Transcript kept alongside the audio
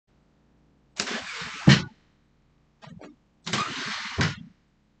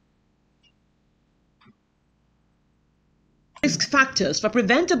Risk factors for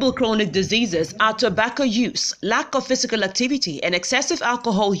preventable chronic diseases are tobacco use, lack of physical activity, and excessive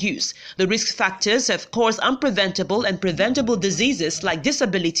alcohol use. The risk factors have caused unpreventable and preventable diseases like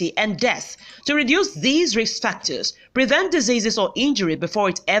disability and death. To reduce these risk factors, prevent diseases or injury before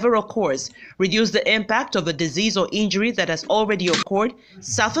it ever occurs, reduce the impact of a disease or injury that has already occurred,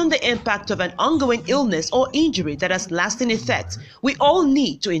 soften the impact of an ongoing illness or injury that has lasting effects. We all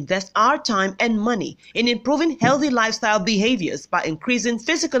need to invest our time and money in improving healthy lifestyle behaviors by increasing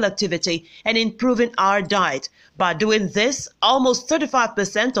physical activity and improving our diet. By doing this, almost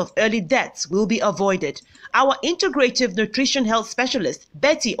 35% of early deaths will be avoided. Our integrative nutrition health specialist,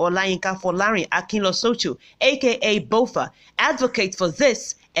 Betty Olayinka Folarin Akinlosotu, aka BOFA, advocates for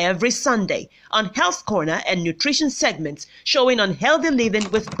this every Sunday on Health Corner and Nutrition segments showing on Healthy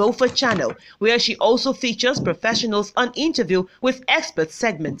Living with BOFA channel, where she also features professionals on interview with expert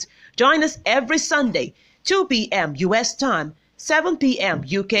segments. Join us every Sunday, 2 p.m. U.S. time, 7 p.m.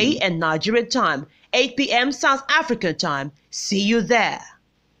 UK and Nigeria time, 8 p.m. South African time. See you there.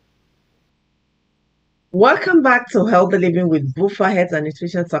 Welcome back to Healthy Living with BOFA Health and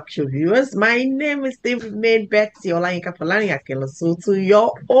Nutrition Talk Show viewers. My name is Betty Olayinka Folarin Akinlosotu,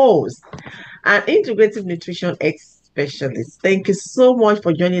 your host and integrative nutrition specialist. Thank you so much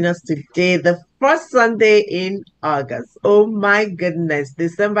for joining us today, the first Sunday in August. Oh my goodness,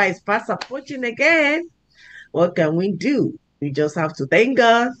 December is fast approaching again. What can we do? We just have to thank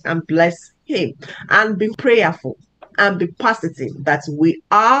God and bless Him and be prayerful and be positive that we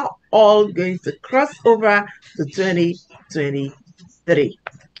are all going to cross over to 2023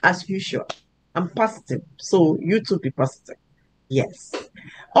 as usual. I'm positive, so you too be positive. Yes.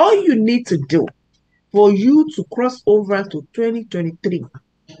 All you need to do for you to cross over to 2023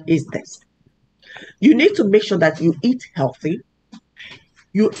 is this. You need to make sure that you eat healthy,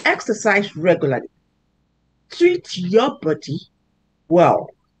 you exercise regularly, treat your body well,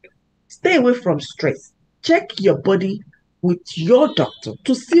 stay away from stress, check your body with your doctor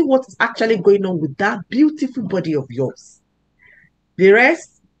to see what's actually going on with that beautiful body of yours. The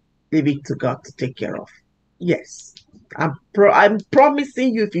rest, leave it to God to take care of. Yes, I'm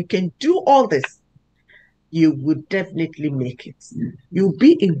promising you, if you can do all this, you will definitely make it. You'll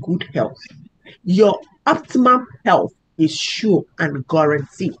be in good health. Your optimum health is sure and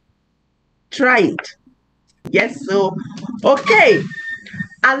guaranteed. Try it. Yes, so, okay.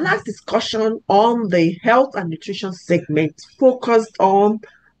 Our last discussion on the health and nutrition segment focused on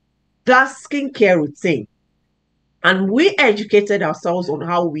the skincare routine. And we educated ourselves on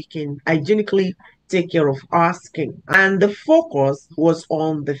how we can hygienically take care of our skin. And the focus was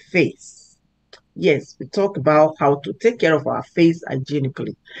on the face. Yes, we talk about how to take care of our face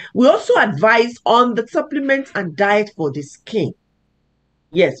hygienically. We also advise on the supplements and diet for the skin.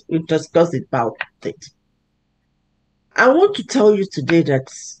 Yes, we discussed about it. I want to tell you today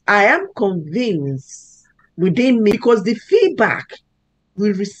that I am convinced within me, because the feedback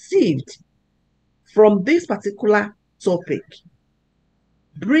we received from this particular topic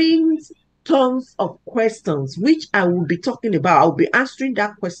brings tons of questions, which I will be talking about. I'll be answering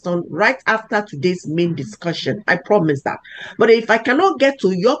that question right after today's main discussion. I promise that. But if I cannot get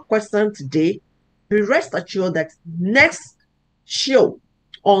to your question today, be rest assured that next show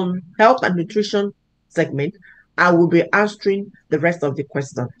on health and nutrition segment, I will be answering the rest of the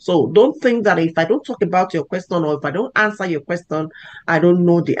question. So don't think that if I don't talk about your question or if I don't answer your question, I don't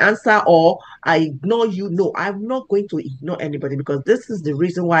know the answer or I ignore you. No, I'm not going to ignore anybody, because this is the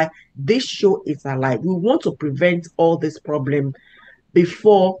reason why this show is alive. We want to prevent all this problem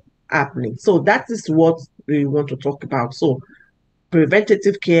before happening. So that is what we want to talk about. So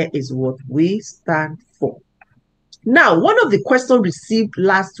preventative care is what we stand for. Now, one of the questions received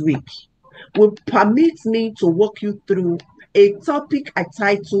last week will permit me to walk you through a topic I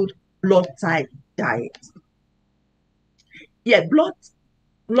titled blood type diet. Yeah,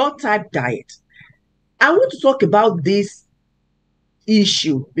 blood type diet. I want to talk about this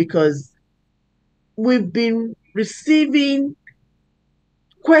issue because we've been receiving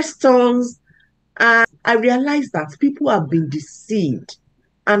questions and I realized that people have been deceived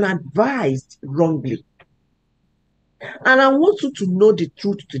and advised wrongly. And I want you to know the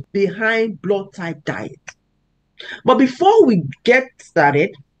truth behind blood type diet. But before we get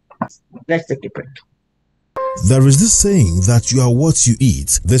started, let's take a break. There is this saying that you are what you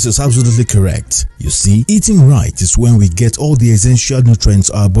eat. This is absolutely correct. You see, eating right is when we get all the essential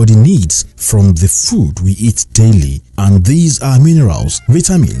nutrients our body needs from the food we eat daily. and these are minerals,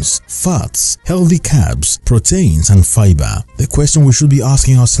 vitamins, fats, healthy carbs, proteins, and fiber. The question we should be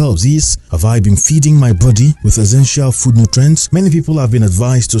asking ourselves is, have I been feeding my body with essential food nutrients? Many people have been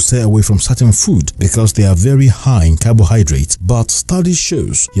advised to stay away from certain food because they are very high in carbohydrates, but study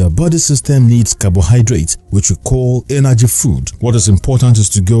shows your body system needs carbohydrate, which we call energy food. What is important is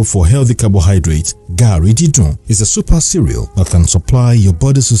to go for healthy carbohydrate. Gari Didun is a super cereal that can supply your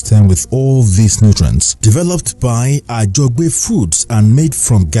body system with all these nutrients. Developed by Ajogbe Foods and made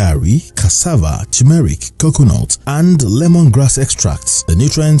from gari, cassava, turmeric, coconut, and lemongrass extracts. The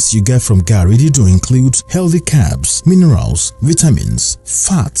nutrients you get from Gari Didun include healthy carbs, minerals, vitamins,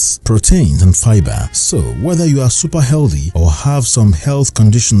 fats, proteins, and fiber. So, whether you are super healthy or have some health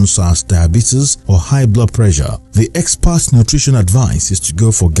conditions as diabetes or high blood pressure, the expert nutrition advice is to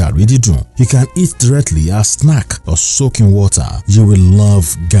go for Gari Didun. You can eat directly as snack or soak in water. You will love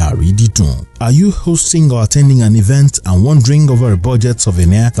Gari Didun. Are you hosting or attending an event and wondering over a budget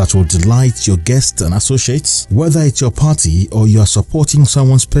souvenir that will delight your guests and associates? Whether it's your party or you are supporting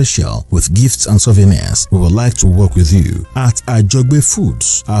someone special with gifts and souvenirs, we would like to work with you. At Ajogbe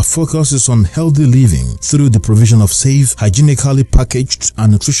Foods, our focus is on healthy living through the provision of safe, hygienically packaged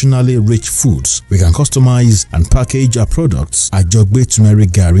and nutritionally rich foods. We can customize and package our products: Ajogbe turmeric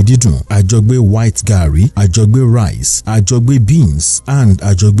Gari Didun, Ajogbe white Gari, Ajogbe rice, Ajogbe beans, and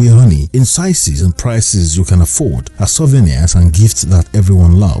Ajogbe honey in sizes and prices you can afford as souvenirs and gifts that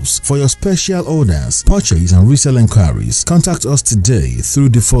everyone loves. For your special orders, purchase and resale inquiries, contact us today through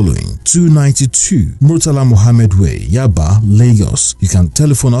the following: 292 Murtala Mohammed Way, Yaba, Lagos. You can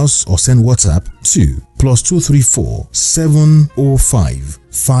telephone us or send WhatsApp to +234 705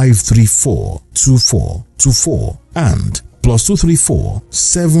 534 2424 and +234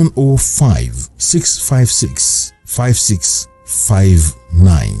 705 656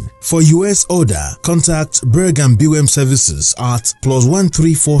 5659. For US order, contact Berg and BWM Services at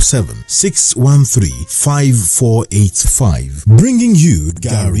 +1347 613 5485. Bringing you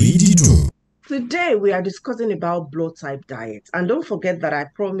Gari Didun. Today we are discussing about blood type diet, and don't forget that I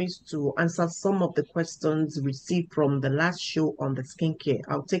promised to answer some of the questions received from the last show on the skincare.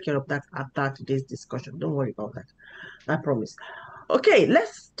 I'll take care of that after today's discussion. Don't worry about that. I promise. Okay,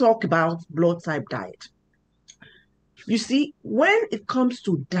 let's talk about blood type diet. You see, when it comes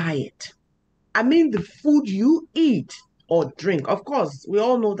to diet, I mean the food you eat or drink. Of course, we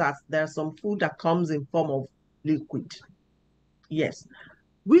all know that there's some food that comes in form of liquid. Yes,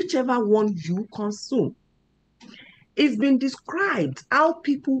 whichever one you consume. It's been described how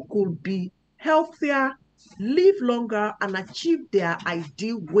people could be healthier, live longer, and achieve their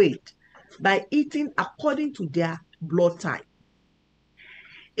ideal weight by eating according to their blood type.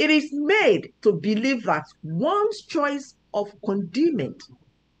 It is made to believe that one's choice of condiment,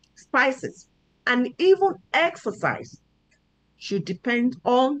 spices, and even exercise should depend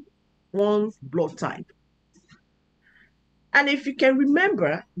on one's blood type. And if you can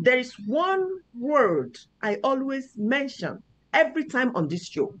remember, there is one word I always mention every time on this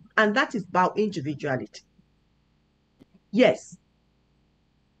show, and that is about individuality. Yes,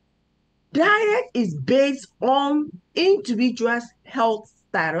 diet is based on individuals' health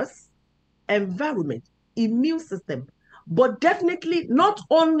status, environment, immune system, but definitely not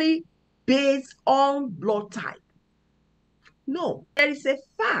only based on blood type. No, there is a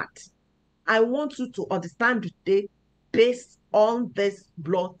fact I want you to understand today based on this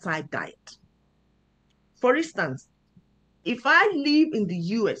blood type diet. For instance, if I live in the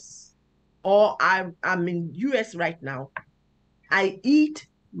US or I'm in US right now, I eat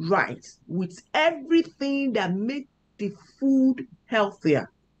rice with everything that makes the food healthier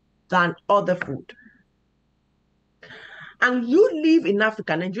than other food. And you live in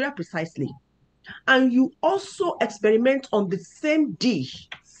Africa, Nigeria precisely, and you also experiment on the same dish,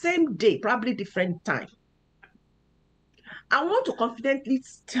 same day, probably different time. I want to confidently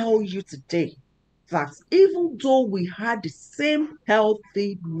tell you today that even though we had the same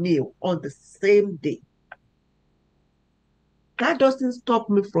healthy meal on the same day, that doesn't stop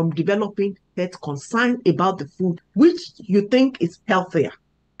me from developing health concern about the food which you think is healthier.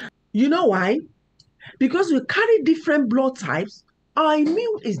 You know why? Because we carry different blood types, our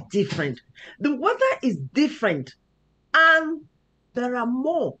immune is different, the weather is different, and there are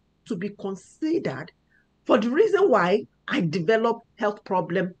more to be considered for the reason why I develop health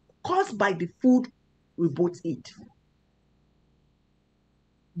problems caused by the food we both eat.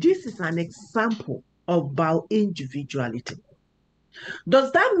 This is an example of bioindividuality.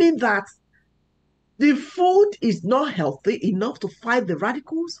 Does that mean that the food is not healthy enough to fight the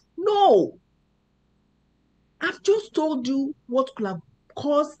radicals? No. I've just told you what could have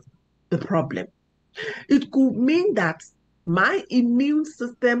caused the problem. It could mean that my immune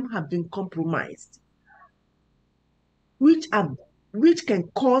system has been compromised, which can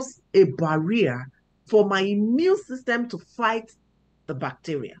cause a barrier for my immune system to fight the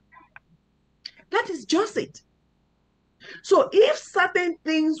bacteria. That is just it. So if certain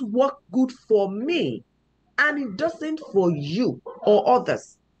things work good for me and it doesn't for you or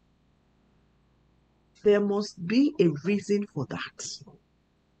others, there must be a reason for that.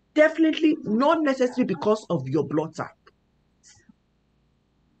 Definitely not necessarily because of your blood type.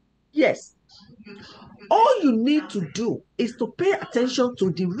 Yes, all you need to do is to pay attention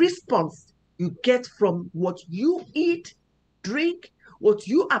to the response you get from what you eat, drink, what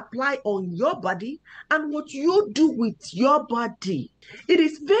you apply on your body, and what you do with your body. It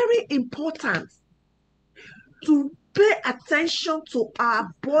is very important to pay attention to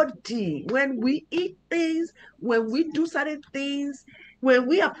our body when we eat things, when we do certain things, when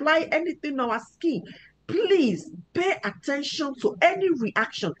we apply anything on our skin. Please pay attention to any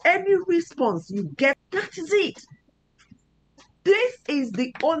reaction, any response you get. That is it. This is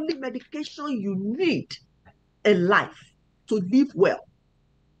the only medication you need in life to live well.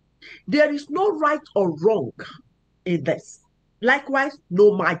 There is no right or wrong in this. Likewise,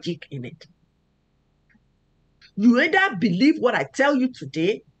 no magic in it. You either believe what I tell you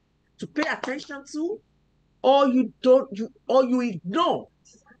today to pay attention to, or you ignore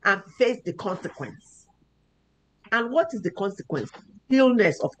and face the consequence. And what is the consequence?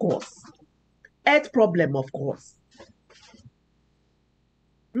 Illness, of course. Health problem, of course.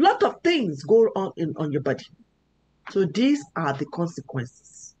 A lot of things go on your body. So these are the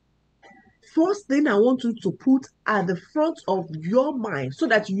consequences. First thing I want you to put at the front of your mind so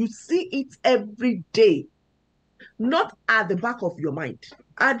that you see it every day, not at the back of your mind.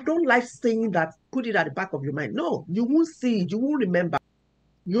 I don't like saying that, put it at the back of your mind. No, you won't see it, you won't remember.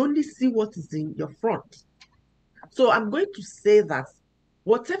 You only see what is in your front. So I'm going to say that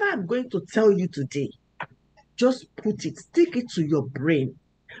whatever I'm going to tell you today, just put it, stick it to your brain,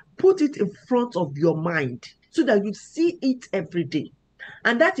 put it in front of your mind so that you see it every day.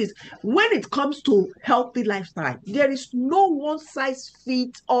 And that is, when it comes to healthy lifestyle, there is no one size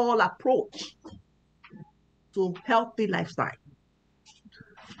fits all approach to healthy lifestyle.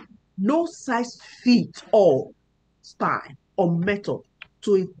 No size fits all style or method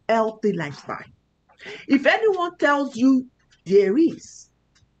to a healthy lifestyle. If anyone tells you there is,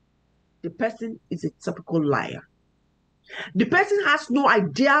 the person is a typical liar. The person has no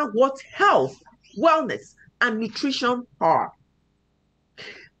idea what health, wellness, and nutrition are.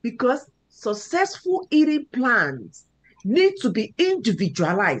 Because successful eating plans need to be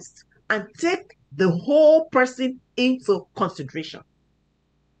individualized and take the whole person into consideration.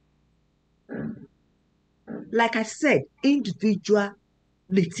 Like I said, individuality.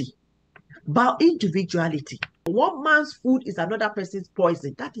 About individuality. One man's food is another person's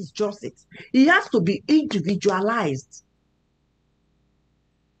poison. That is just it. It has to be individualized.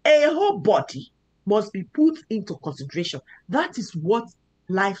 A whole body must be put into consideration. That is what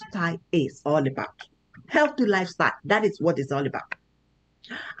lifestyle is all about. Healthy lifestyle, that is what it's all about.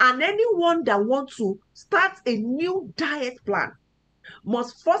 And anyone that wants to start a new diet plan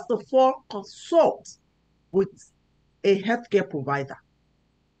must first of all consult with a healthcare provider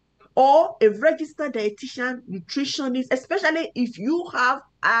or a registered dietitian, nutritionist, especially if you have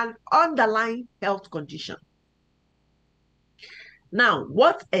an underlying health condition. Now,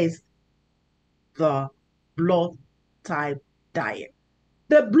 what is the blood type diet?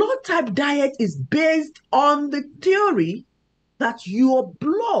 The blood type diet is based on the theory that your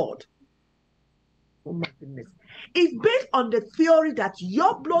blood, oh my goodness, it's based on the theory that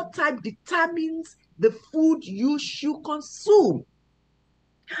your blood type determines the food you should consume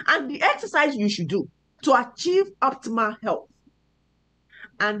and the exercise you should do to achieve optimal health.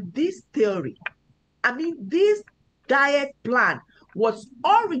 And this theory, this diet plan was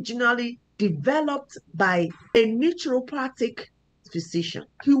originally developed by a naturopathic physician.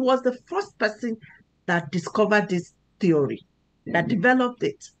 He was the first person that discovered this theory, that developed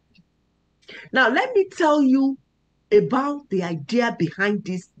it. Now, let me tell you about the idea behind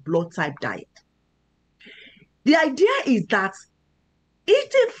this blood type diet. The idea is that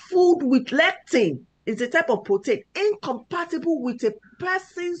eating food with lectin is a type of protein incompatible with a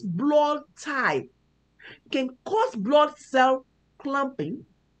person's blood type can cause blood cell clumping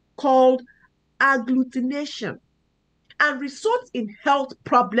called agglutination and result in health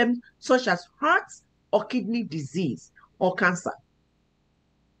problems such as heart or kidney disease or cancer.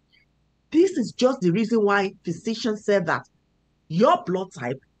 This is just the reason why physicians say that your blood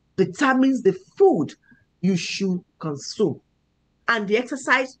type determines the food you should consume and the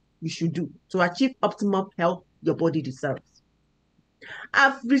exercise you should do to achieve optimum health your body deserves.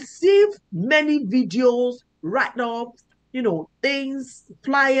 I've received many videos, write-ups, things,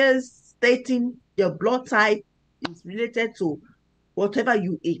 flyers stating your blood type is related to whatever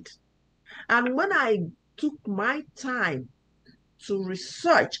you eat. And when I took my time to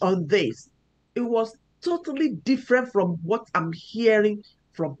research on this, it was totally different from what I'm hearing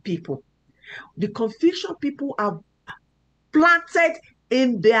from people. The confusion people have planted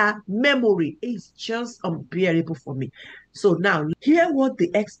in their memory is just unbearable for me. So now, hear what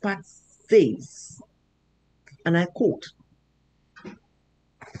the expert says, and I quote,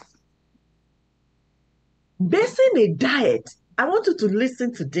 basing a diet, I want you to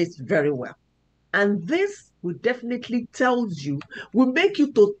listen to this very well. And this will definitely will make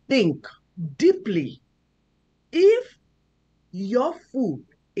you to think deeply. If your food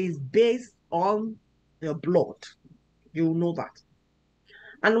is based on your blood, you'll know that.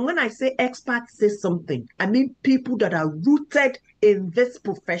 And when I say experts say something, I mean people that are rooted in this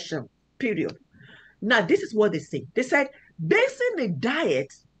profession, period. Now, this is what they say. They said, basing a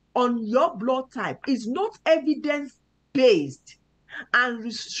diet on your blood type is not evidence-based and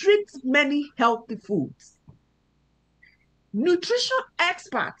restricts many healthy foods. Nutrition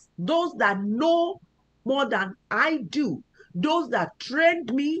experts, those that know more than I do, those that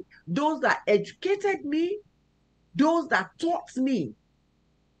trained me, those that educated me, those that taught me,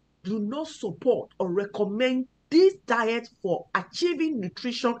 do not support or recommend this diet for achieving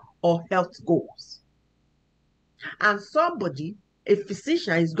nutrition or health goals. And somebody, a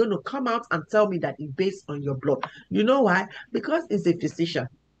physician, is going to come out and tell me that it's based on your blood. You know why? Because it's a physician.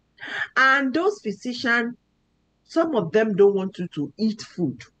 And those physicians, some of them don't want you to eat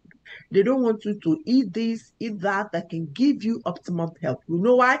food. They don't want you to eat this, eat that can give you optimum health. You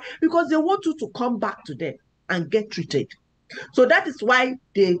know why? Because they want you to come back to them and get treated. So that is why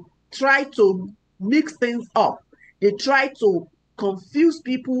they try to mix things up. They try to confuse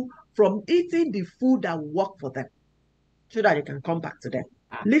people from eating the food that will work for them so that they can come back to them.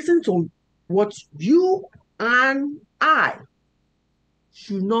 Listen to what you and I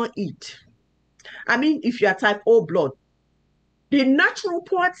should not eat. I mean, if you are type O blood, the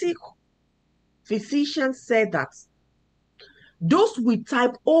naturopathic physician said that those with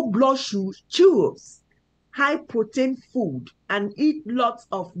type O blood should choose high protein food and eat lots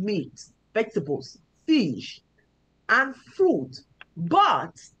of meat, vegetables, fish, and fruit.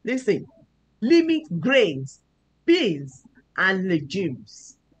 But listen, limit grains, beans, and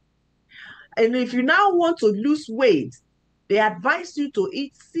legumes. And if you now want to lose weight, they advise you to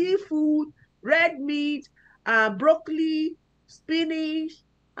eat seafood, red meat, broccoli, spinach,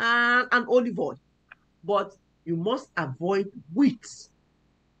 and olive oil. But you must avoid wheat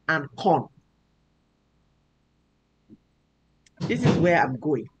and corn. This is where I'm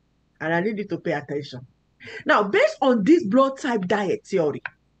going, and I need you to pay attention. Now, based on this blood type diet theory,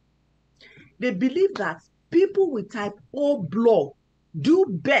 they believe that people with type O blood do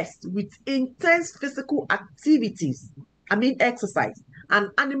best with intense physical activities, I mean exercise,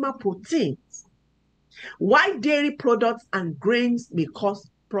 and animal proteins, while dairy products and grains may cause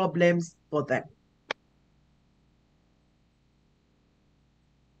problems for them.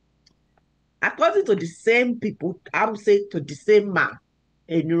 According to the same people, I'm saying to the same man,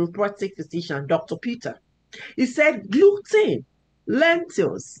 a neuropatic physician, Dr. Peter, he said gluten,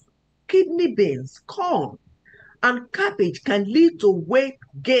 lentils, kidney beans, corn, and cabbage can lead to weight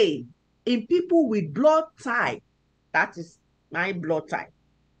gain in people with blood type. That is my blood type.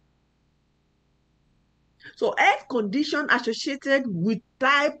 So health conditions associated with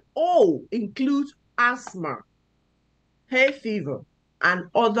type O include asthma, hay fever, and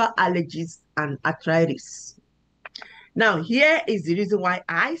other allergies and arthritis. Now, here is the reason why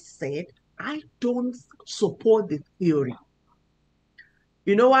I said I don't support the theory.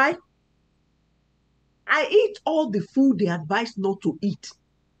 You know why? I eat all the food they advise not to eat.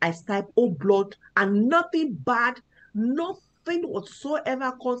 I type O blood, and nothing bad, nothing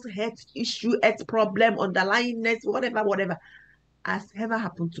whatsoever cause health issue, health problem, underlyingness, whatever has ever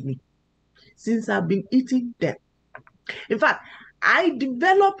happened to me since I've been eating them. In fact, I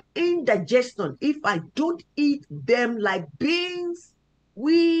develop indigestion if I don't eat them, like beans,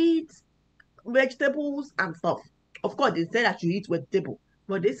 wheat, vegetables, and stuff. Of course, they said I should eat vegetable,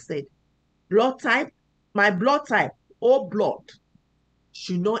 but they said blood type, my blood type, O blood,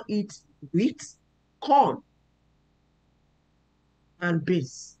 should not eat wheat, corn, and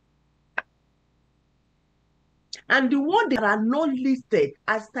beans. And the ones that are not listed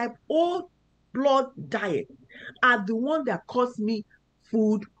as type O blood diet are the ones that cause me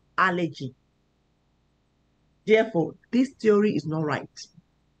food allergy. Therefore, this theory is not right.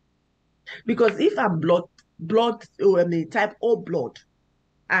 Because if I'm type O blood,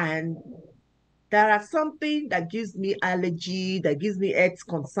 and there are something that gives me allergy, that gives me health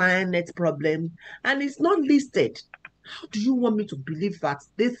concern, health problem, and it's not listed, how do you want me to believe that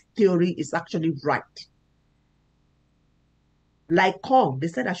this theory is actually right? Like corn, they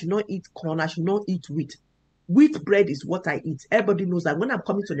said I should not eat corn, I should not eat wheat. Wheat bread is what I eat. Everybody knows that when I'm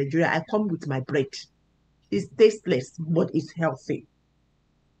coming to Nigeria, I come with my bread. It's tasteless, but it's healthy.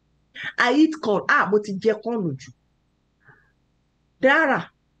 I eat corn. But it's corn. Dara,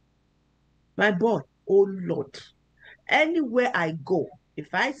 my boy, oh Lord. Anywhere I go, if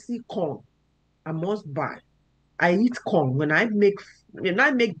I see corn, I must buy. I eat corn. When I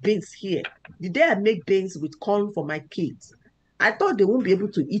make beans here, the day I make beans with corn for my kids, I thought they won't be able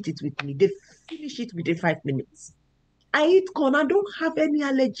to eat it with me. They finish it within 5 minutes. I eat corn. I don't have any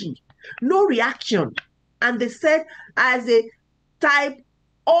allergy, no reaction. And they said, as a type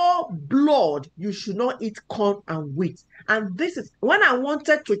O blood, you should not eat corn and wheat. And this is when I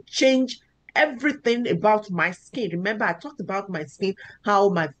wanted to change everything about my skin. Remember, I talked about my skin, how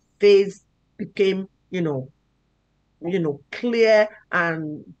my face became, clear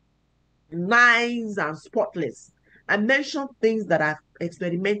and nice and spotless. I mentioned things that I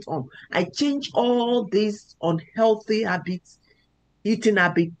experiment on. I change all these unhealthy habits, eating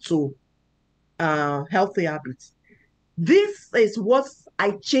habits to healthy habits. This is what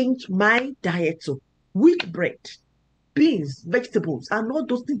I changed my diet to: wheat bread, beans, vegetables, and all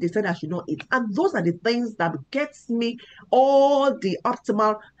those things they said I should not eat. And those are the things that gets me all the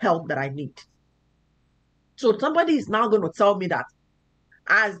optimal health that I need. So somebody is now going to tell me that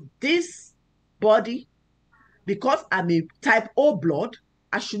as this body, because I'm a type O blood,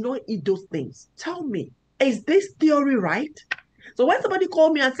 I should not eat those things. Tell me, is this theory right? So when somebody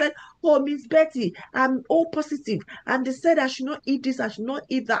called me and said, oh, Miss Betty, I'm O positive, and they said I should not eat this, I should not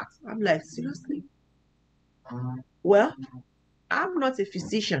eat that, I'm like, seriously? Well, I'm not a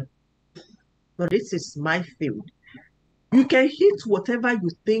physician, but this is my field. You can eat whatever you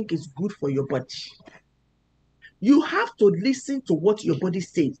think is good for your body. You have to listen to what your body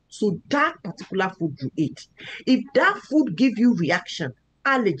says. So that particular food you eat, if that food gives you reaction,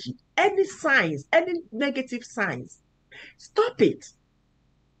 allergy, any signs, any negative signs, stop it.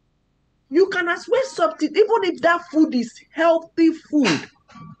 You can as well substitute, even if that food is healthy food,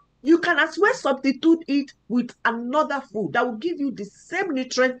 you can as well substitute it with another food that will give you the same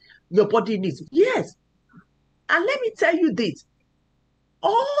nutrient your body needs. Yes. And let me tell you this,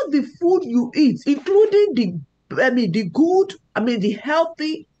 all the food you eat, including the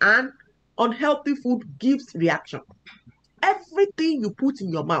healthy and unhealthy food, gives reaction. Everything you put in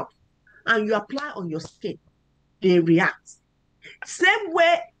your mouth and you apply on your skin, they react. Same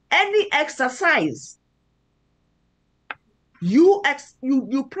way, any exercise you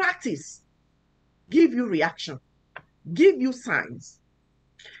practice, give you reaction, give you signs.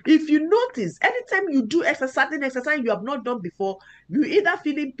 If you notice, anytime you do certain exercise you have not done before, you either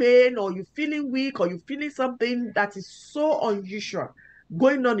feeling pain, or you feeling weak, or you feeling something that is so unusual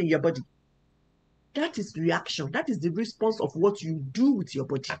going on in your body. That is reaction. That is the response of what you do with your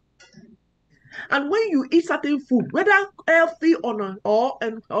body. And when you eat certain food, whether healthy or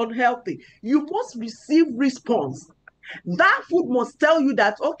unhealthy, you must receive response. That food must tell you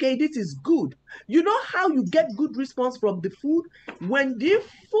that, okay, this is good. You know how you get good response from the food? When the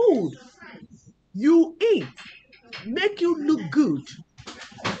food you eat make you look good,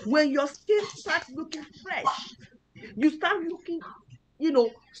 when your skin starts looking fresh, you start looking,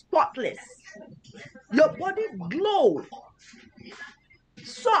 spotless, your body glow,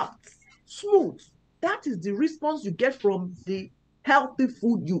 soft, smooth. That is the response you get from the healthy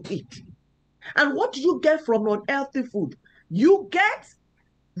food you eat. And what do you get from unhealthy food? You get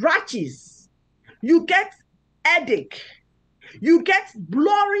rashes, you get headache, you get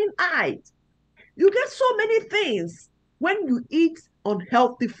blurring eyes, you get so many things when you eat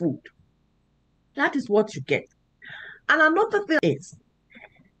unhealthy food. That is what you get. And another thing is,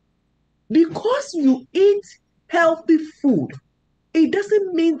 because you eat healthy food, it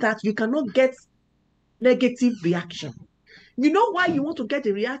doesn't mean that you cannot get negative reaction. You know why you want to get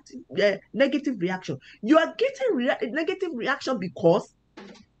a negative reaction? You are getting negative reaction because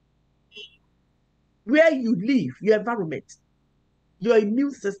where you live, your environment, your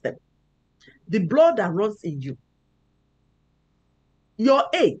immune system, the blood that runs in you, your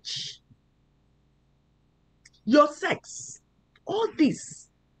age, your sex, all this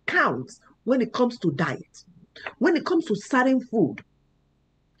counts when it comes to diet, when it comes to certain food.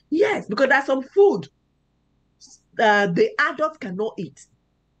 Yes, because there's some food the adult cannot eat.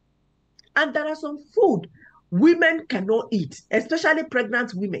 And there are some food women cannot eat, especially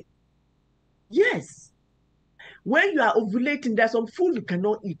pregnant women. Yes. When you are ovulating, there's some food you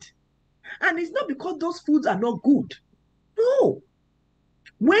cannot eat. And it's not because those foods are not good. No.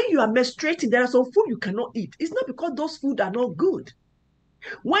 When you are menstruating, there are some food you cannot eat. It's not because those food are not good.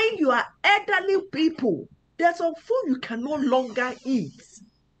 When you are elderly people, there's some food you can no longer eat.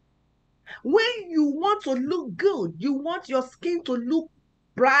 When you want to look good, you want your skin to look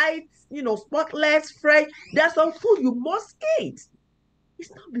bright, spotless, fresh, there's some food you must eat.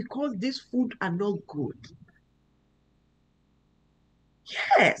 It's not because these food are not good.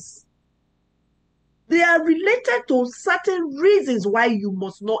 Yes. They are related to certain reasons why you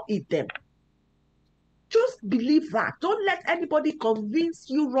must not eat them. Just believe that. Don't let anybody convince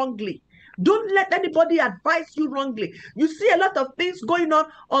you wrongly. Don't let anybody advise you wrongly. You see a lot of things going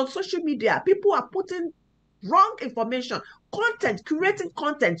on social media. People are putting wrong information, content, creating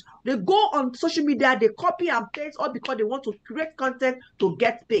content. They go on social media, they copy and paste all because they want to create content to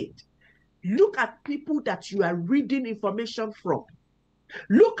get paid. Look at people that you are reading information from.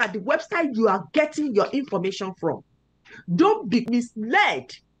 Look at the website you are getting your information from. Don't be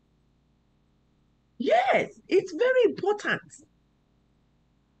misled. Yes, it's very important.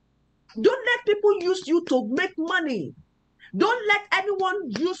 Don't let people use you to make money. Don't let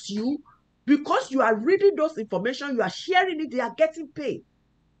anyone use you because you are reading those information, you are sharing it, they are getting paid.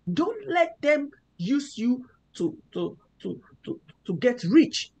 Don't let them use you to get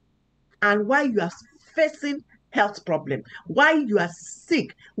rich. And while you are facing health problem, while you are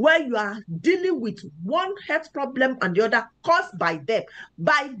sick, while you are dealing with one health problem and the other caused by them,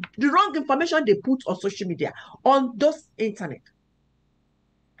 by the wrong information they put on social media, on those internet.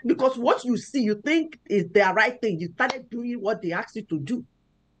 Because what you see, you think is the right thing. You started doing what they asked you to do.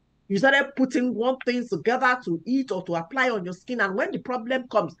 You started putting one thing together to eat or to apply on your skin. And when the problem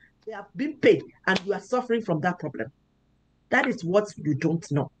comes, they have been paid and you are suffering from that problem. That is what you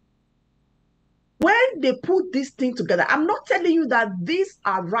don't know. When they put this thing together, I'm not telling you that these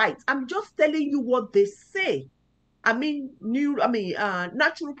are right. I'm just telling you what they say.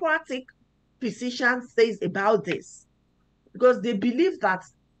 Naturopathic physician says about this. Because they believe that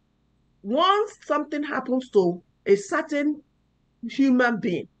once something happens to a certain human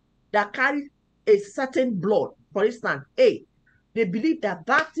being that carries a certain blood, for instance, A, they believe that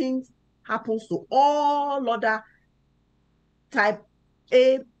that thing happens to all other type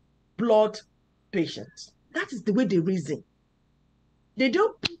A blood patients. That is the way they reason. They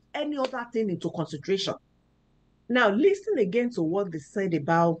don't put any other thing into consideration. Now, listen again to what they said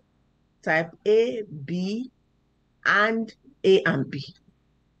about type A, B, and A and B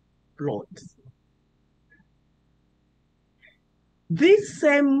blood. This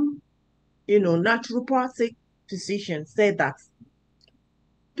same, naturopathic physician said that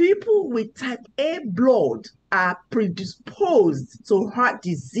people with type A blood are predisposed to heart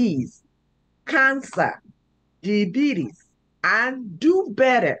disease, cancer, diabetes, and do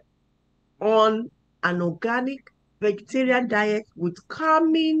better on an organic vegetarian diet with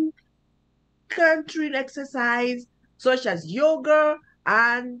calming, countering exercise such as yoga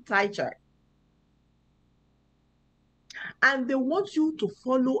and Tai Chi. And they want you to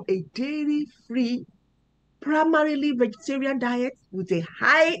follow a dairy-free, primarily vegetarian diet with a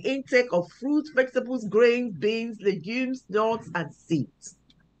high intake of fruits, vegetables, grains, beans, legumes, nuts, and seeds.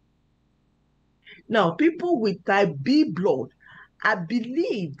 Now, people with type B blood are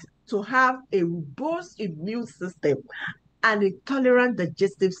believed to have a robust immune system and a tolerant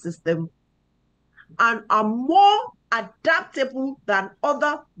digestive system and are more adaptable than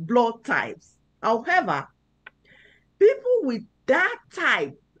other blood types. However, people with that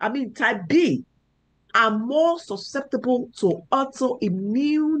type B, are more susceptible to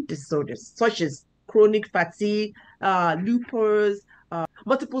autoimmune disorders such as chronic fatigue, lupus,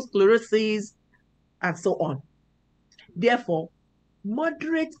 multiple sclerosis, and so on. Therefore,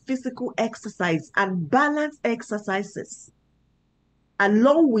 moderate physical exercise and balanced exercises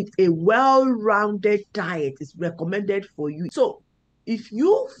along with a well-rounded diet is recommended for you. So if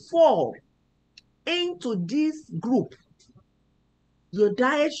you fall into this group, your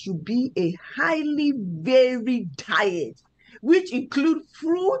diet should be a highly varied diet, which include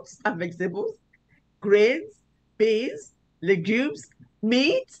fruits and vegetables, grains, beans, legumes,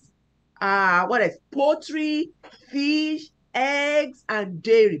 meats, poultry, fish, eggs, and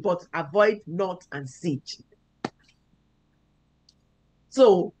dairy, but avoid nuts and seeds.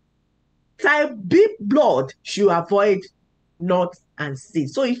 So type B blood should avoid nuts and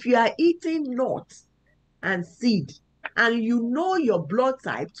seeds. So if you are eating nuts and seed and you know your blood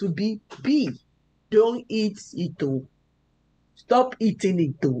type to be B, don't eat it too. Stop eating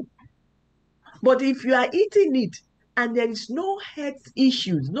it too. But if you are eating it and there is no health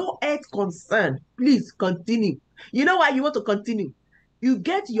issues, no health concern, please continue. You know why you want to continue? You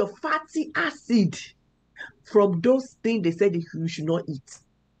get your fatty acid from those things they said you should not eat.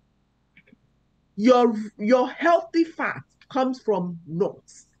 Your healthy fat comes from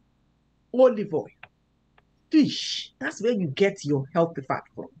nuts, olive oil, fish. That's where you get your healthy fat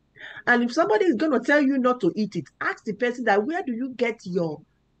from. And if somebody is going to tell you not to eat it, ask the person that, where do you get your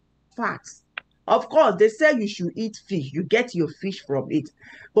fats? Of course, they say you should eat fish. You get your fish from it.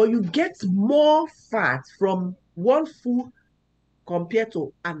 But you get more fat from one food compared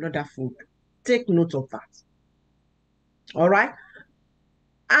to another food. Take note of that. All right?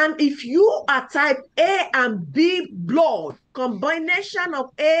 And if you are type A and B blood, combination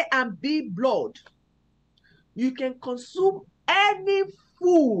of A and B blood, you can consume any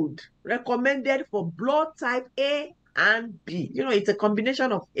food recommended for blood type A and B. You know, it's a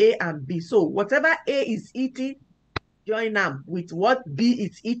combination of A and B. So whatever A is eating, join them with what B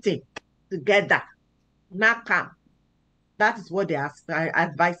is eating together. Nakam. That is what they are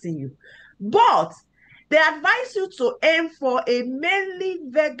advising you. But they advise you to aim for a mainly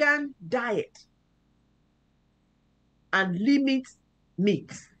vegan diet and limit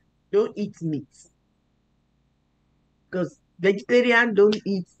meat. Don't eat meat. Because vegetarians don't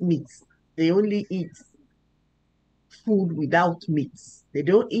eat meat. They only eat food without meat. They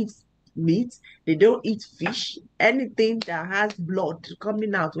don't eat meat. They don't eat fish. Anything that has blood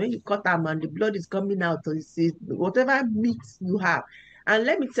coming out, when you cut them and the blood is coming out, so it's whatever meat you have. And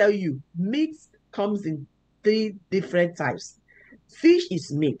let me tell you, meat comes in 3 different types. Fish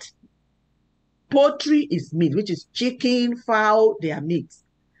is meat. Poultry is meat, which is chicken, fowl, they are meat.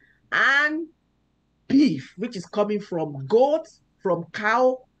 And beef, which is coming from goat, from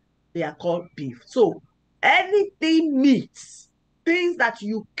cow, they are called beef. So anything meat, things that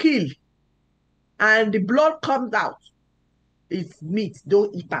you kill and the blood comes out, it's meat.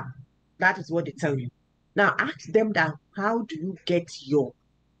 Don't eat them. That is what they tell you. Now ask them that, how do you get your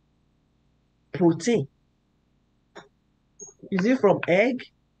protein? Is it from egg,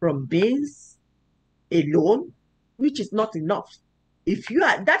 from beans alone, which is not enough? If you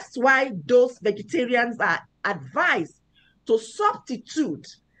are, that's why those vegetarians are advised to substitute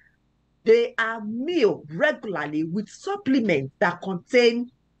their meal regularly with supplements that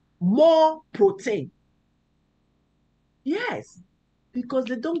contain more protein. Yes, because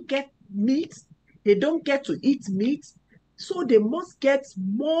they don't get meat, they don't get to eat meat, so they must get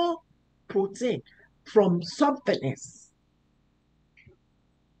more protein from something else.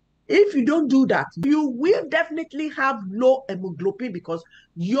 If you don't do that, you will definitely have low hemoglobin because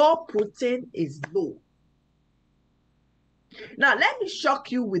your protein is low. Now, let me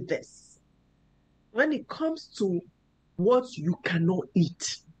shock you with this. When it comes to what you cannot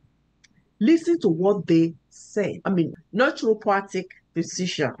eat, listen to what they say. I mean, naturopathic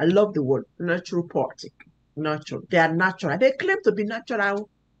physician. I love the word naturopathic. Natural. They are natural. They claim to be natural.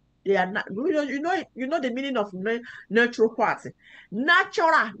 They are not. You know the meaning of naturopathy.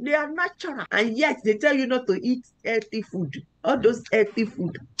 Natural. They are natural, and yet they tell you not to eat healthy food. All those healthy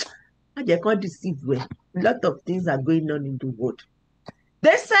food, they can't deceive you. A lot of things are going on in the world.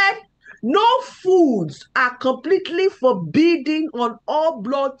 They said no foods are completely forbidden on all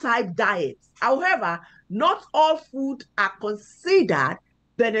blood type diets. However, not all food are considered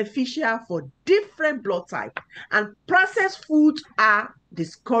beneficial for different blood type, and processed foods are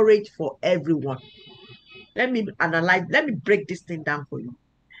discouraged for everyone. Let me analyze, let me break this thing down for you.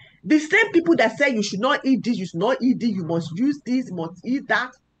 The same people that say you should not eat this, you should not eat this, you must use this, you must eat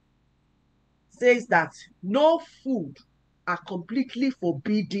that, says that no food are completely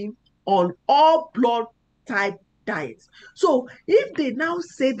forbidden on all blood type diets. So if they now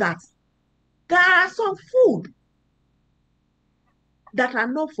say that there are some food that are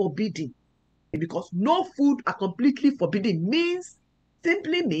not forbidden, because no food are completely forbidden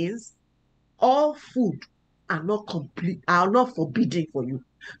simply means all food are not forbidden for you.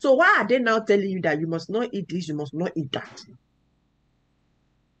 So why are they now telling you that you must not eat this, you must not eat that?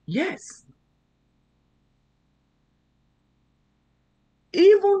 Yes.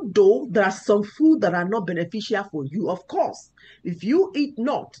 Even though there are some food that are not beneficial for you, of course, if you eat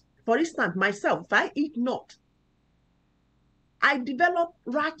nut, for instance, myself, if I eat nut, I develop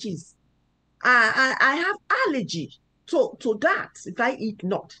rashes. I have allergy to that if I eat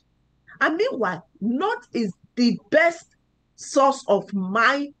nut. And meanwhile, nut is the best source of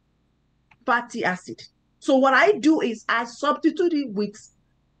my fatty acid. So what I do is I substitute it with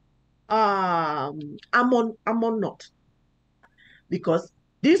almond nut, because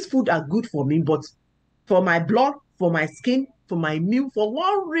these food are good for me, but for my blood, for my skin, for my immune, for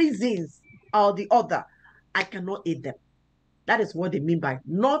one reason or the other, I cannot eat them. That is what they mean by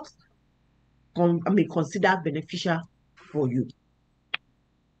not considered beneficial for you.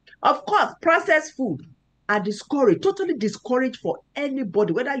 Of course, processed food are discouraged, totally discouraged for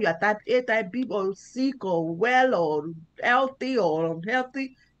anybody, whether you are type A, type B, or sick, or well, or healthy, or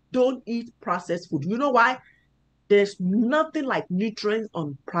unhealthy. Don't eat processed food. You know why? There's nothing like nutrients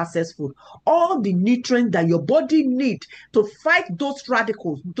on processed food. All the nutrients that your body needs to fight those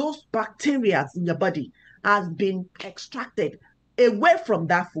radicals, those bacteria in your body, has been extracted away from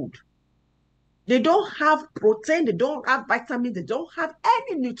that food. They don't have protein, they don't have vitamins, they don't have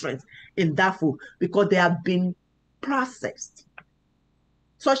any nutrients in that food because they have been processed,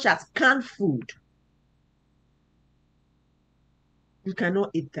 such as canned food. You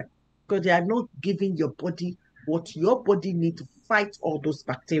cannot eat them because they are not giving your body what your body needs to fight all those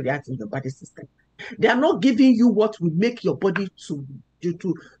bacteria in your body system. They are not giving you what will make your body to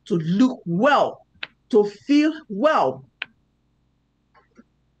look well, to feel well.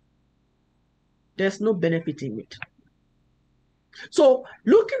 There's no benefit in it. So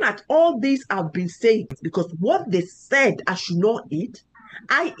looking at all these I've been saying, because what they said I should not eat,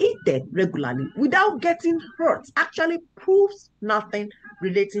 I eat them regularly without getting hurt. Actually proves nothing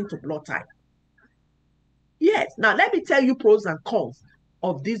relating to blood type. Yes, now let me tell you pros and cons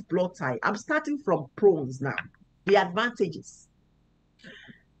of this blood type. I'm starting from pros now. The advantages.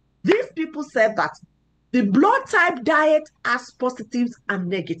 These people said that the blood type diet has positives and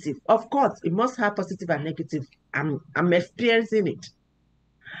negatives. Of course, it must have positive and negative. I'm experiencing it.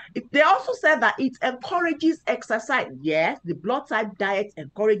 They also said that it encourages exercise. Yes, the blood type diet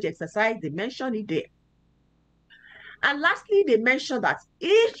encourages exercise. They mentioned it there. And lastly, they mentioned that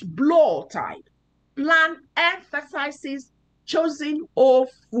each blood type plan emphasizes choosing whole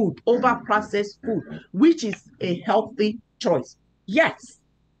food over processed food, which is a healthy choice. Yes,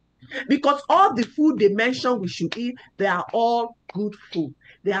 because all the food they mentioned we should eat, they are all good food.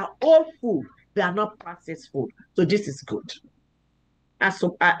 They are all food. They are not processed food. So this is good.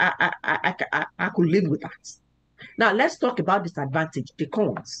 So I could live with that. Now let's talk about disadvantage, the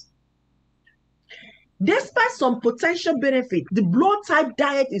cons. Despite some potential benefit, the blood type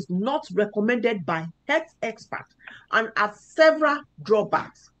diet is not recommended by health experts and has several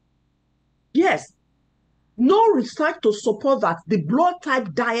drawbacks. Yes, no research to support that the blood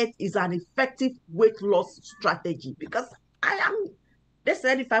type diet is an effective weight loss strategy, because they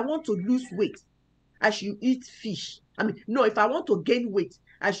said if I want to lose weight, I should eat fish. If I want to gain weight,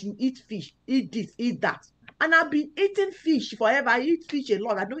 I should eat fish, eat this, eat that. And I've been eating fish forever. I eat fish a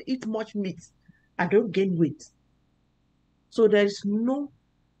lot. I don't eat much meat. I don't gain weight. So there's no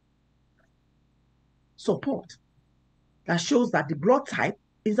support that shows that the blood type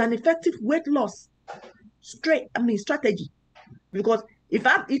is an effective weight loss strategy. Because if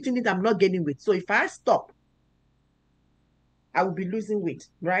I'm eating it, I'm not gaining weight. So if I stop, I will be losing weight,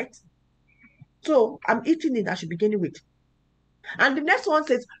 right? So I'm eating it, I should be gaining weight. And the next one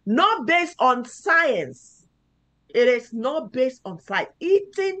says, not based on science. It is not based on science.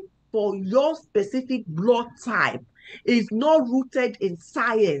 Eating for your specific blood type is not rooted in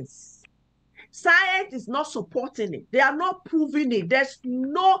science. Science is not supporting it. They are not proving it. There's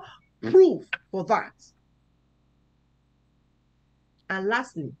no proof for that. And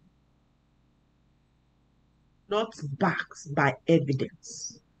lastly, not backed by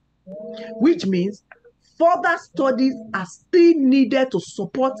evidence, which means further studies are still needed to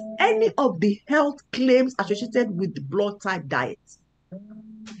support any of the health claims associated with the blood type diet.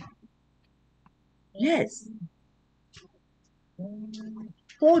 Yes.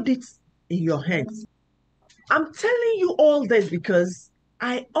 Hold it in your hands. I'm telling you all this because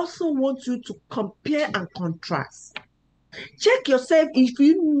I also want you to compare and contrast. Check yourself if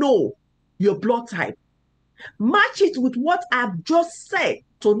you know your blood type. Match it with what I've just said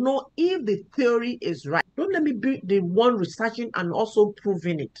to know if the theory is right. Don't let me be the one researching and also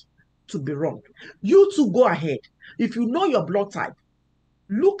proving it to be wrong. You too go ahead. If you know your blood type,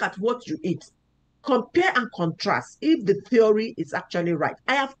 look at what you eat. Compare and contrast if the theory is actually right.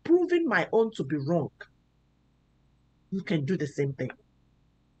 I have proven my own to be wrong. You can do the same thing.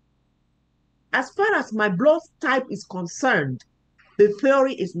 As far as my blood type is concerned, the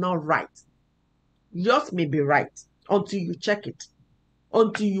theory is not right. Yours may be right until you check it,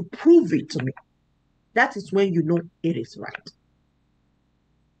 until you prove it to me. That is when you know it is right.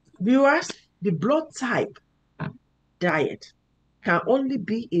 Viewers, the blood type diet can only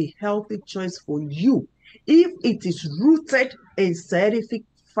be a healthy choice for you if it is rooted in scientific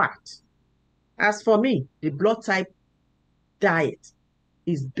fact. As for me, the blood type diet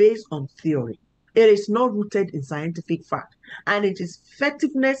is based on theory. It is not rooted in scientific fact, and its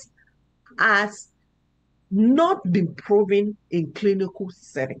effectiveness has not been proven in clinical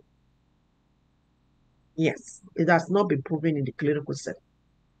setting. Yes, it has not been proven in the clinical setting.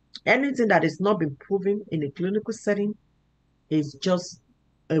 Anything that is not been proven in a clinical setting is just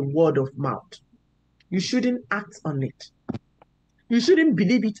a word of mouth. You shouldn't act on it. You shouldn't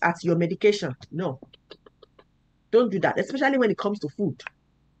believe it as your medication. No, don't do that, especially when it comes to food.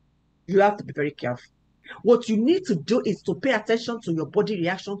 You have to be very careful. What you need to do is to pay attention to your body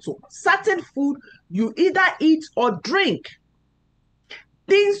reaction to certain food you either eat or drink,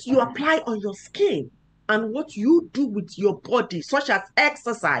 things you apply on your skin, and what you do with your body, such as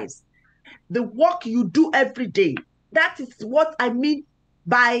exercise, the work you do every day. That is what I mean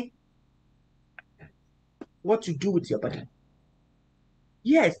by what you do with your body.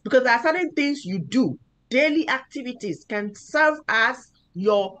 Yes, because there are certain things you do. Daily activities can serve as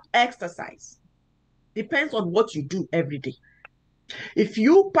your exercise. Depends on what you do every day. If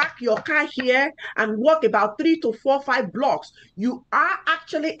you park your car here and walk about 3 to 4, 5 blocks, you are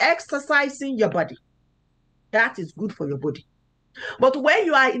actually exercising your body. That is good for your body. But when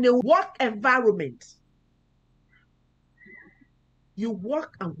you are in a work environment, you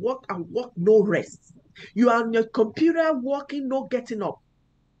work and work and work, no rest. You are on your computer working, no getting up.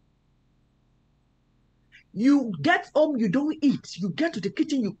 You get home, you don't eat. You get to the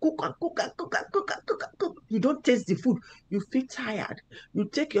kitchen, you cook and cook and cook and cook and cook and cook. You don't taste the food. You feel tired. You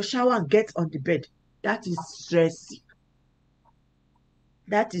take your shower and get on the bed. That is stress.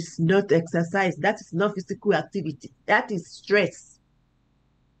 That is not exercise. That is not physical activity. That is stress.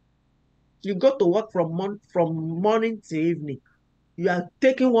 You go to work from morning to evening. You are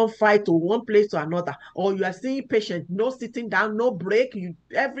taking one fight to one place to another, or you are seeing patient, no sitting down, no break,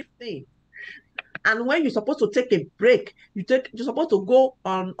 everything. And when you're supposed to take a break, you're supposed to go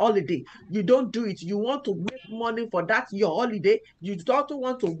on holiday. You don't do it. You want to make money for that your holiday. You don't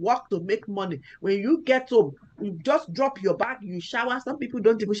want to work to make money. When you get home, you just drop your bag, you shower. Some people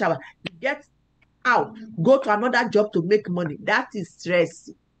don't even shower. You get out, go to another job to make money. That is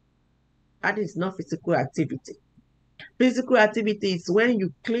stress. That is not physical activity. Physical activity is when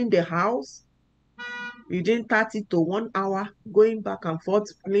you clean the house, within 30 to 1 hour, going back and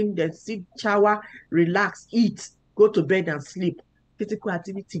forth, clean, then sit, shower, relax, eat, go to bed and sleep. Physical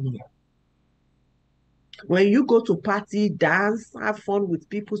activity here. When you go to party, dance, have fun with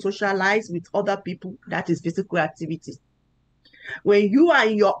people, socialize with other people, that is physical activity. When you are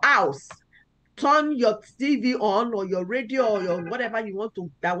in your house, turn your TV on or your radio or your whatever you want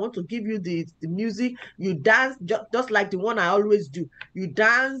to, that want to give you the music, you dance just like the one I always do. You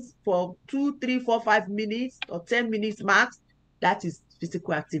dance for 2, 3, 4, 5 minutes or 10 minutes max. That is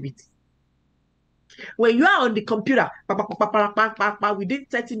physical activity. When you are on the computer, within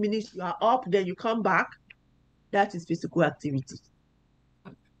 30 minutes, you are up, then you come back. That is physical activity.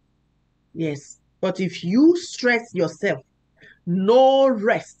 Yes. But if you stress yourself, no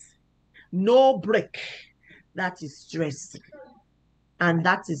rest, no break, that is stress. And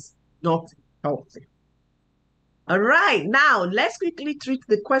that is not healthy. All right. Now, let's quickly treat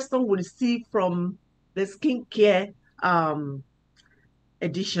the question we received from the skincare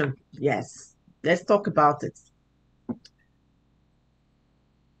edition. Yes. Let's talk about it.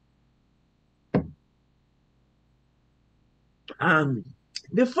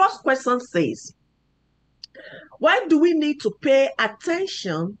 The first question says, why do we need to pay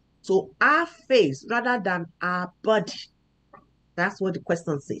attention to our face rather than our body? That's what the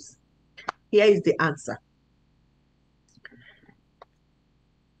question says. Here is the answer.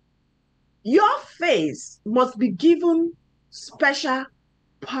 Your face must be given special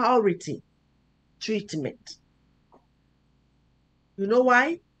priority treatment. You know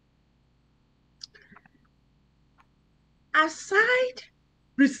why? Aside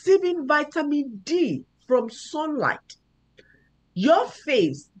receiving vitamin D from sunlight, your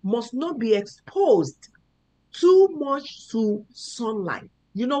face must not be exposed too much to sunlight.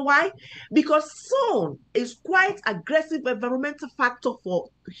 You know why? Because sun is quite aggressive environmental factor for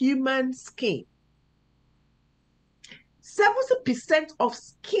human skin. 70% of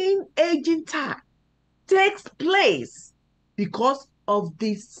skin aging time takes place because of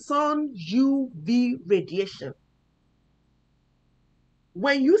the sun UV radiation.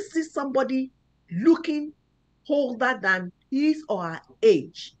 When you see somebody looking older than his or her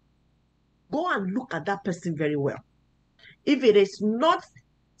age, go and look at that person very well. If it is not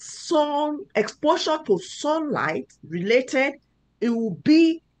sun exposure to sunlight related, it will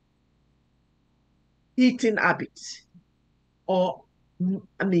be eating habits or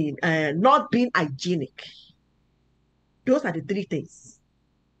not being hygienic. Those are the 3 things.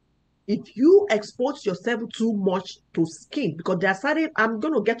 If you expose yourself too much to skin, because there are certain, I'm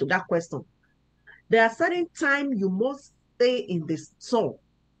going to get to that question. There are certain times you must stay in the sun.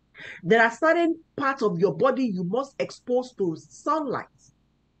 There are certain parts of your body you must expose to sunlight.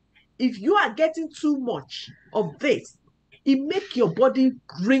 If you are getting too much of this, it makes your body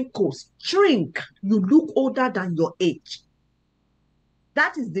wrinkles, shrink. You look older than your age.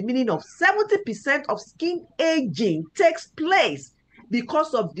 That is the meaning of 70% of skin aging takes place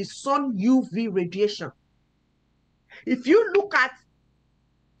because of the sun UV radiation. If you look at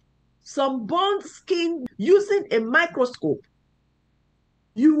some burnt skin using a microscope,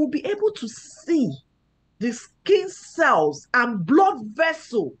 you will be able to see the skin cells and blood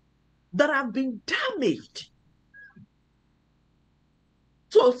vessels that have been damaged.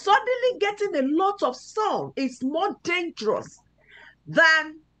 So suddenly getting a lot of sun is more dangerous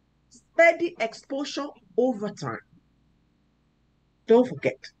than steady exposure over time. Don't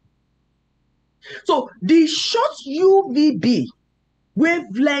forget. So the short UVB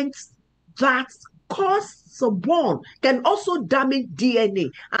wavelengths that cause sunburn can also damage DNA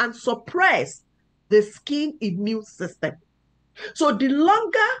and suppress the skin immune system. So the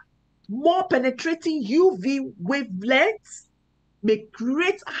longer, more penetrating UV wavelengths may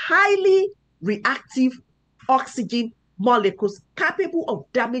create highly reactive oxygen molecules capable of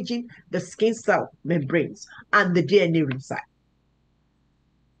damaging the skin cell membranes and the DNA inside.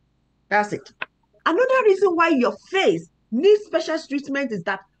 That's it. Another reason why your face needs special treatment is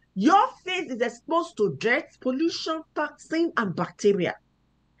that your face is exposed to dirt, pollution, toxin, and bacteria.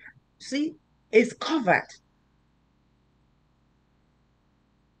 See, it's covered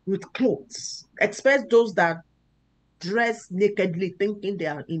with clothes. Expect those that dress nakedly, thinking they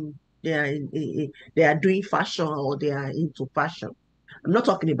are doing fashion or they are into fashion. I'm not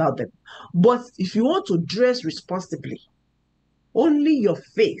talking about them. But if you want to dress responsibly, only your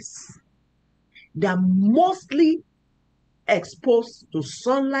face, they are mostly exposed to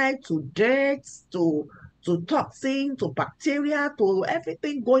sunlight, to dirt, to toxin, to bacteria, to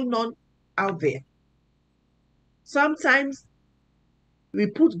everything going on out there. Sometimes we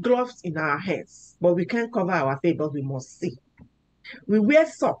put gloves in our hands, but we can't cover our face, but we must see. We wear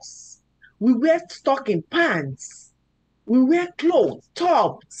socks. We wear stocking pants. We wear clothes,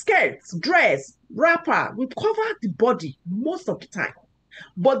 top, skirts, dress, wrapper. We cover the body most of the time.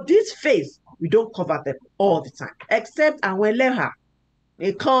 But this face, we don't cover them all the time. Except and when leha,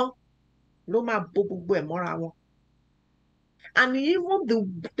 they come, no man more. And even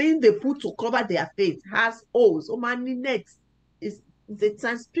the thing they put to cover their face has holes. Oh man, net is a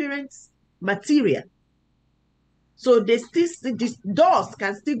transparent material. So they still this dust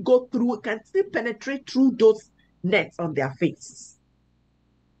can still go through, can still penetrate through those nets on their face.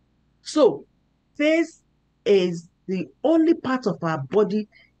 So face is the only part of our body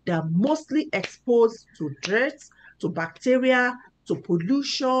that mostly exposed to dirt, to bacteria, to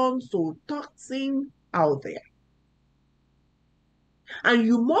pollution, to toxin out there. And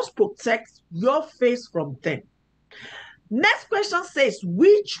you must protect your face from them. Next question says,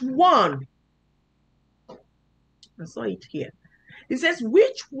 which one? I saw it here. It says,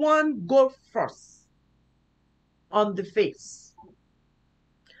 which one go first on the face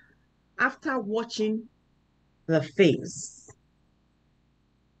after watching the face?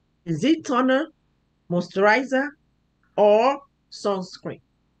 Is it toner, moisturizer, or sunscreen?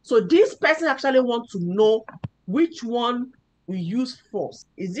 So this person actually wants to know which one we use first.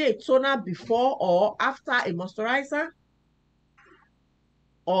 Is it a toner before or after a moisturizer?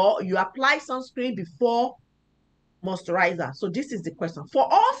 Or you apply sunscreen before moisturizer? So this is the question. For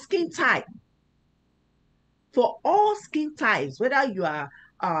all skin types, whether you are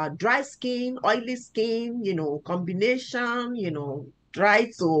dry skin, oily skin, combination,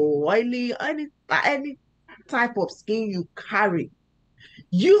 dry to oily, any type of skin you carry,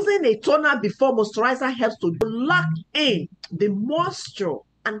 using a toner before moisturizer helps to lock in the moisture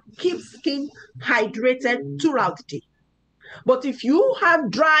and keep skin hydrated throughout the day. But if you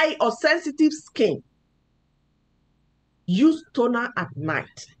have dry or sensitive skin, use toner at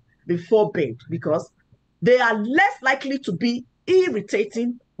night before bed because they are less likely to be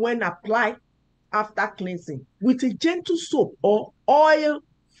irritating when applied after cleansing with a gentle soap or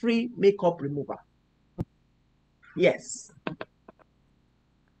oil-free makeup remover. Yes.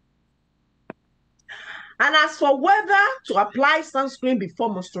 And as for whether to apply sunscreen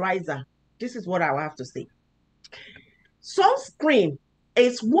before moisturizer, this is what I will have to say. Sunscreen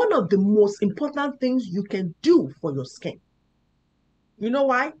is one of the most important things you can do for your skin. You know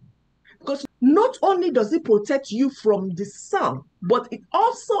why? Because not only does it protect you from the sun, but it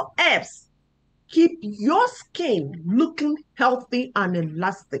also helps keep your skin looking healthy and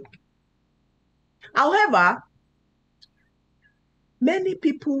elastic. However, many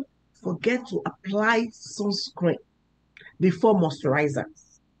people forget to apply sunscreen before moisturizer.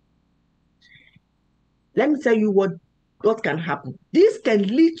 Let me tell you what can happen. This can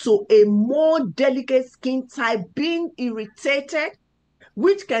lead to a more delicate skin type being irritated,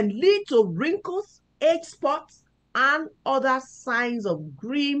 which can lead to wrinkles, age spots, and other signs of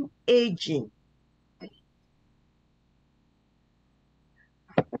grim aging.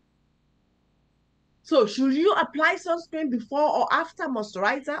 So should you apply sunscreen before or after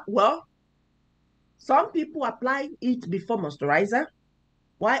moisturizer? Well, some people apply it before moisturizer,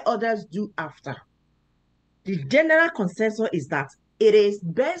 while others do after. The general consensus is that it is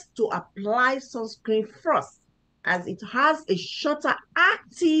best to apply sunscreen first, as it has a shorter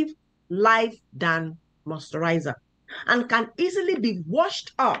active life than moisturizer and can easily be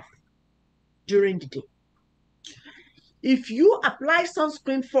washed off during the day. If you apply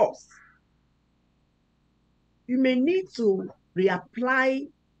sunscreen first, you may need to reapply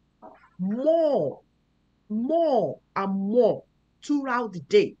more and more throughout the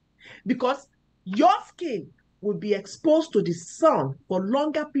day, because your skin will be exposed to the sun for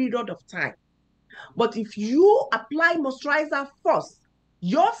longer period of time. But if you apply moisturizer first,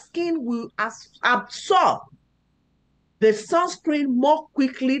 your skin will absorb the sunscreen more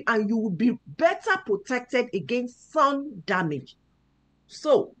quickly and you will be better protected against sun damage.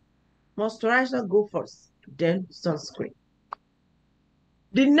 So, moisturizer go first, then sunscreen.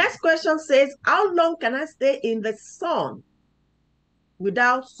 The next question says, how long can I stay in the sun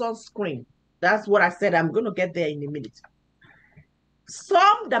without sunscreen? That's what I said. I'm going to get there in a minute.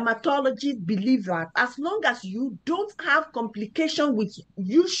 Some dermatologists believe that as long as you don't have complication with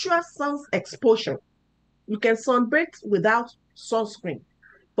usual sun exposure, you can sunbathe without sunscreen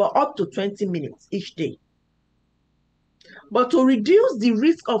for up to 20 minutes each day. But to reduce the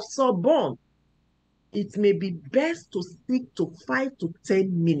risk of sunburn, it may be best to stick to 5 to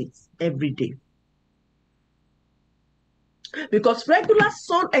 10 minutes every day. Because regular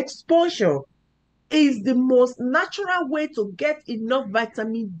sun exposure is the most natural way to get enough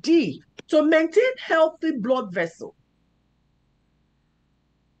vitamin D to maintain healthy blood vessels.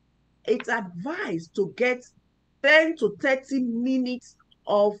 It's advised to get 10 to 30 minutes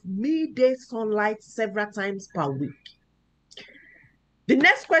of midday sunlight several times per week. The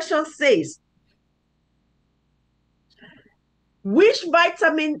next question says, which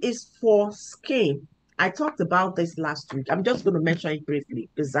vitamin is for skin? I talked about this last week. I'm just going to mention it briefly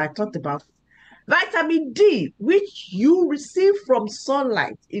because I talked about vitamin D, which you receive from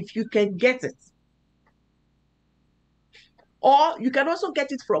sunlight if you can get it. Or you can also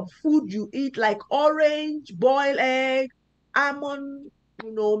get it from food you eat, like orange, boiled egg, almond,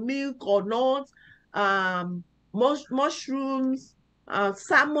 milk or nuts, mushrooms,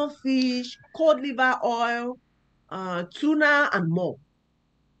 salmon fish, cod liver oil, tuna, and more.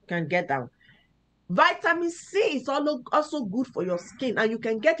 You can get that. Vitamin C is also good for your skin, and you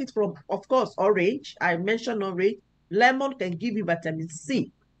can get it from, of course, orange. I mentioned orange. Lemon can give you vitamin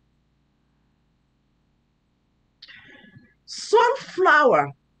C.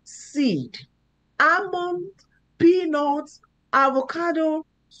 Sunflower seed, almond, peanuts, avocado,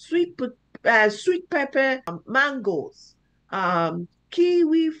 sweet pepper, mangoes,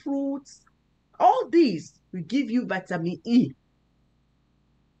 kiwi fruits, all these will give you vitamin E.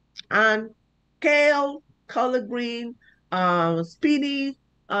 And kale, collard green, spinach,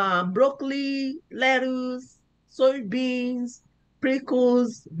 broccoli, lettuce, soybeans,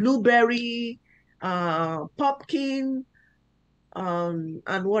 prickles, blueberry, pumpkin,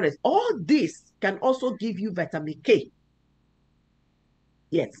 and what else? All this can also give you vitamin K.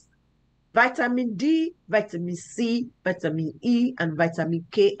 Yes. Vitamin D, vitamin C, vitamin E, and vitamin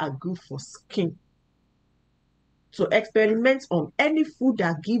K are good for skin. So experiment on any food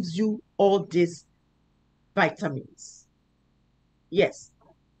that gives you all these vitamins. Yes.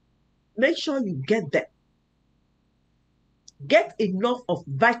 Make sure you get them. Get enough of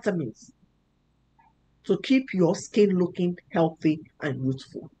vitamins to keep your skin looking healthy and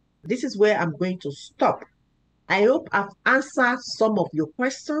youthful. This is where I'm going to stop. I hope I've answered some of your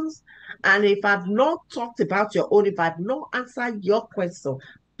questions. And if I've not talked about your own, if I've not answered your question,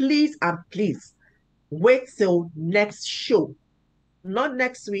 please and please wait till next show. Not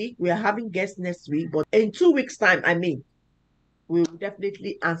next week. We are having guests next week, but in 2 weeks' time, we will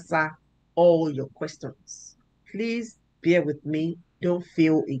definitely answer all your questions. Please bear with me. Don't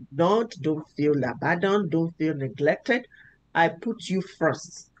feel ignored. Don't feel abandoned. Don't feel neglected. I put you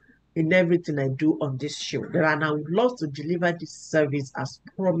first in everything I do on this show. And I would love to deliver this service as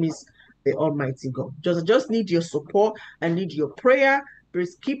promised the Almighty God. I just need your support. I need your prayer.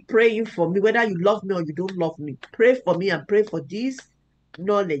 Please keep praying for me, whether you love me or you don't love me. Pray for me and pray for this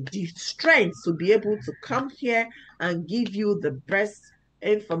knowledge, the strength to be able to come here and give you the best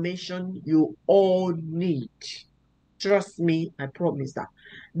information you all need. Trust me, I promise that.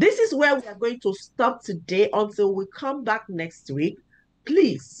 This is where we are going to stop today until we come back next week.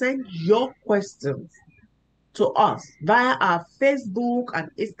 Please send your questions to us via our Facebook and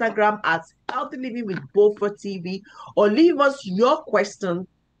Instagram at Healthy Living with Beaufort TV, or leave us your question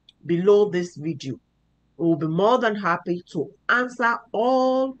below this video. We will be more than happy to answer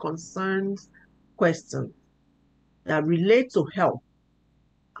all concerns questions that relate to health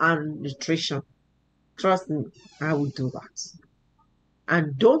and nutrition. Trust me, I will do that.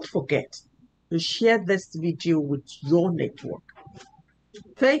 And don't forget to share this video with your network.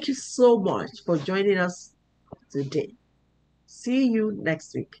 Thank you so much for joining us today. See you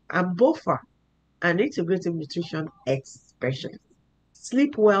next week. I'm Bofa, an integrative nutrition specialist.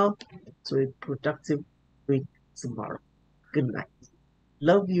 Sleep well to a productive week tomorrow. Good night.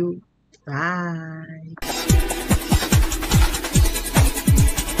 Love you. Bye.